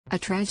A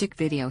tragic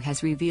video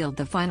has revealed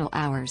the final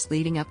hours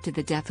leading up to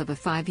the death of a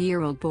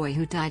 5-year-old boy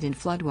who died in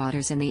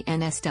floodwaters in the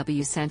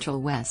NSW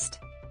Central West.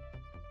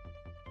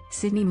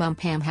 Sydney mum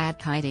Pam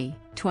Hadkite,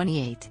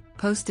 28,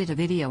 posted a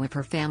video of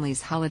her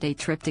family's holiday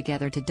trip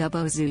together to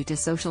Dubbo Zoo to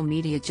social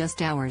media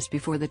just hours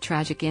before the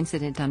tragic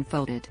incident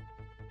unfolded.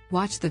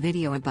 Watch the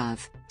video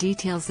above.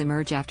 Details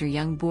emerge after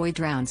young boy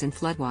drowns in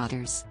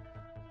floodwaters.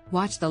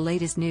 Watch the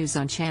latest news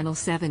on Channel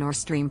 7 or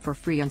stream for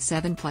free on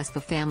 7+.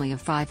 The family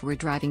of 5 were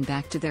driving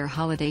back to their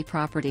holiday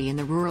property in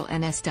the rural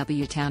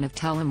NSW town of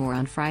Tullamore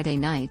on Friday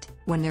night,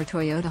 when their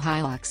Toyota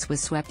Hilux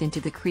was swept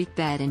into the creek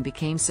bed and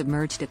became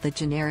submerged at the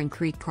Jinaran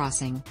Creek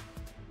crossing.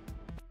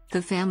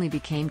 The family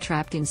became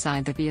trapped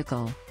inside the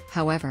vehicle.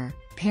 However,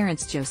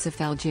 parents Joseph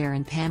Alger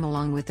and Pam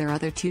along with their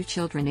other 2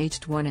 children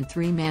aged 1 and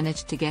 3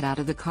 managed to get out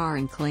of the car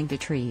and cling to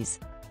trees.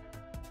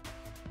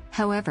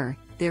 However,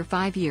 their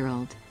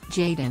 5-year-old,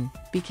 Jaden,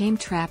 became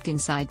trapped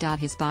inside.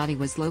 His body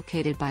was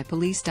located by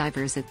police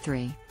divers at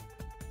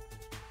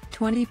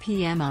 3:20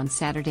 p.m. on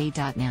Saturday.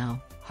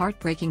 Now,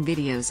 heartbreaking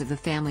videos of the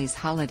family's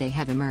holiday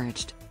have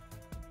emerged.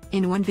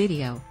 In one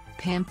video,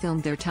 Pam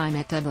filmed their time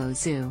at Dubbo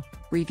Zoo,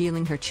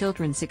 revealing her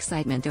children's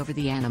excitement over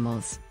the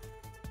animals.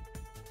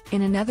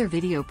 In another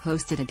video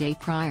posted a day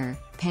prior,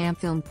 Pam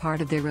filmed part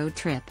of their road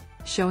trip,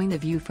 showing the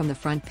view from the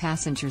front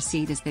passenger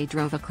seat as they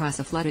drove across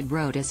a flooded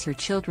road as her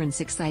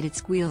children's excited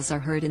squeals are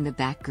heard in the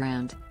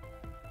background.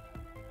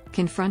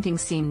 Confronting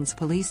scenes,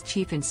 Police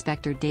Chief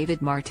Inspector David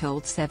Marr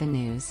told 7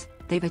 News,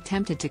 they've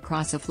attempted to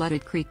cross a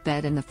flooded creek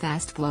bed and the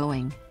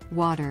fast-flowing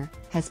water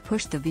has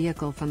pushed the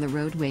vehicle from the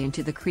roadway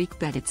into the creek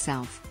bed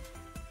itself.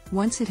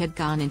 Once it had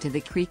gone into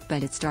the creek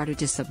bed, it started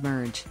to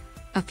submerge.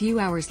 A few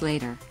hours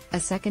later, a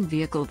second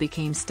vehicle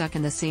became stuck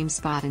in the same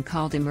spot and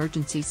called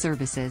emergency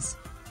services.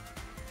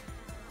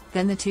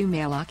 Then the 2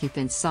 male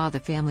occupants saw the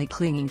family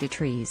clinging to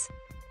trees.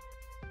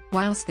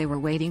 Whilst they were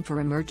waiting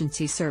for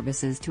emergency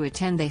services to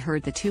attend, they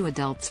heard the 2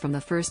 adults from the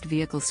first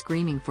vehicle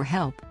screaming for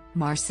help,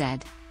 Marr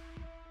said.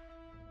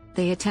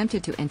 They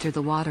attempted to enter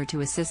the water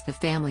to assist the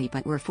family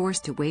but were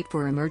forced to wait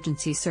for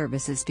emergency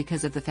services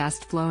because of the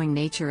fast-flowing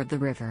nature of the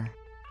river.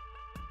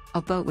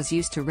 A boat was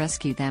used to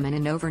rescue them and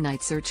an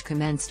overnight search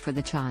commenced for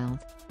the child.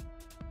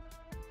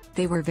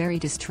 They were very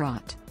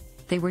distraught.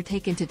 They were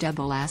taken to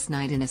Dubbo last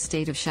night in a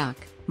state of shock,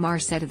 Marr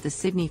said of the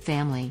Sydney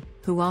family,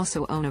 who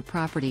also own a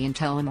property in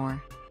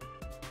Tullamore.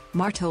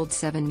 Marr told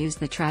 7 News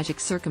the tragic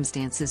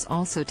circumstances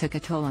also took a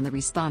toll on the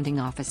responding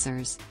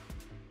officers.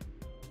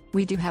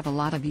 We do have a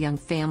lot of young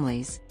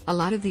families, a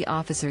lot of the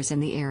officers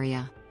in the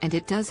area, and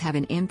it does have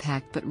an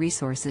impact, but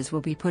resources will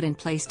be put in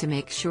place to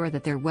make sure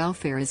that their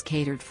welfare is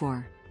catered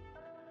for.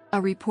 A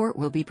report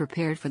will be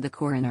prepared for the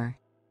coroner.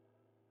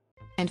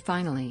 And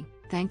finally,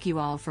 thank you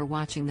all for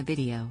watching the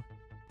video.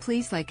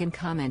 Please like and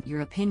comment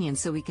your opinion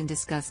so we can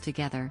discuss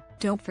together.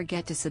 Don't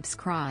forget to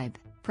subscribe,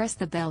 press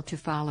the bell to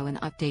follow and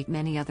update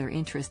many other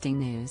interesting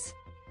news.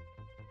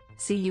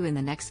 See you in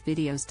the next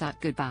videos.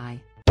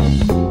 Goodbye.